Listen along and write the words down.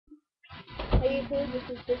YouTube, this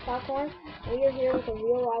is fizzpopcorn, and we are here with a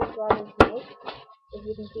real life garter snake. As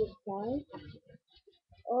you can see, it's flying.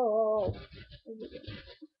 Oh.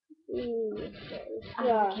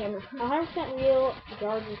 Yeah, 100% real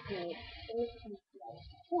garter snake.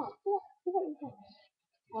 Come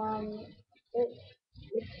on.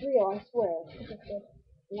 It's real, I swear.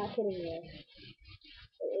 I'm not kidding you.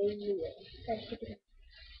 It is real.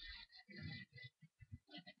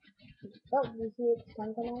 Okay, oh, do you see its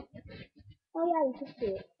tongue come out? Oh yeah, you can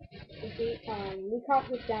see it. You see, we caught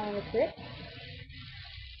this down in the creek,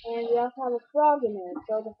 and we also have a frog in there.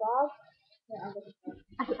 So the frog, yeah, I'll get the frog.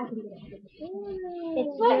 I can get it.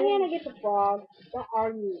 It's let Hannah get the frog. What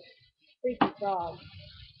are you, freaky frog?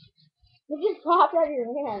 You just popped out of your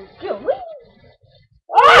hand. Oh!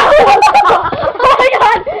 Oh my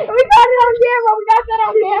God! We got it on camera. We got that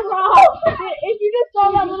on camera. If you just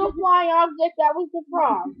saw that little flying object, that was the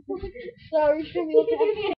frog. So you should be looking at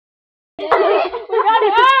it. We got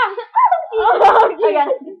it! Ah! Oh, I got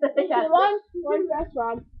it. One fast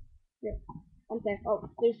frog. Here. One sec. Oh,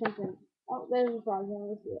 there's something. Oh, there's a frog. Here,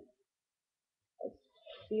 let's see it. Let's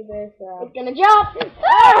see this. It's gonna jump!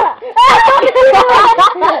 Ah!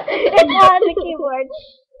 It's on the keyboard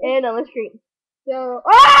and on the screen. So,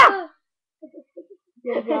 ah!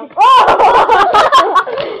 Good job. Oh!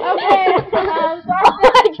 Okay. Sorry.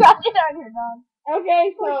 I dropped it on your dog. Okay,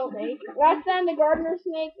 so that's then the gardener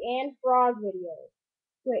snake and frog video.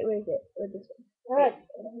 Wait, where is it? Where's this one? Alright,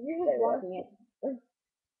 you're just watching it.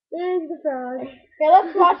 There's the frog. Okay,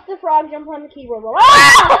 let's watch the frog jump on the keyboard.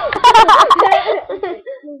 Ah!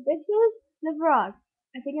 This is the frog.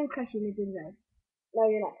 I think I'm crushing it inside. No,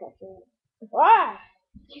 you're not crushing it. Ah!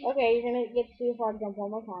 Okay, you're gonna get to see the frog jump one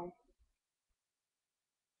more time.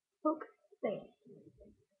 Okay,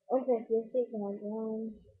 you'll see it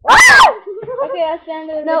one. Ah! Okay, that's the end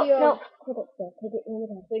of the video. No. Take it in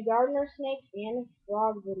the gardener snake and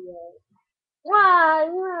frog video.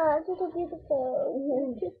 Wow, so beautiful.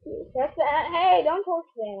 That's the end. Hey, don't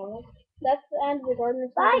torture the animals. That's the end of the gardener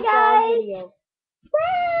snake and frog video.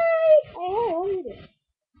 Bye! Hey, what are you doing?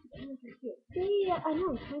 See, I know,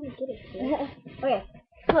 I'm trying to get it. Okay,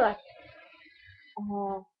 hold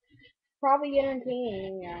on. Probably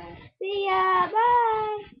entertaining. See ya,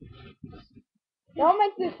 bye! Don't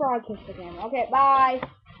make this frog kiss the camera. Okay, bye!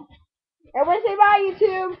 Everybody say bye,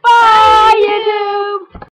 YouTube! Bye, YouTube!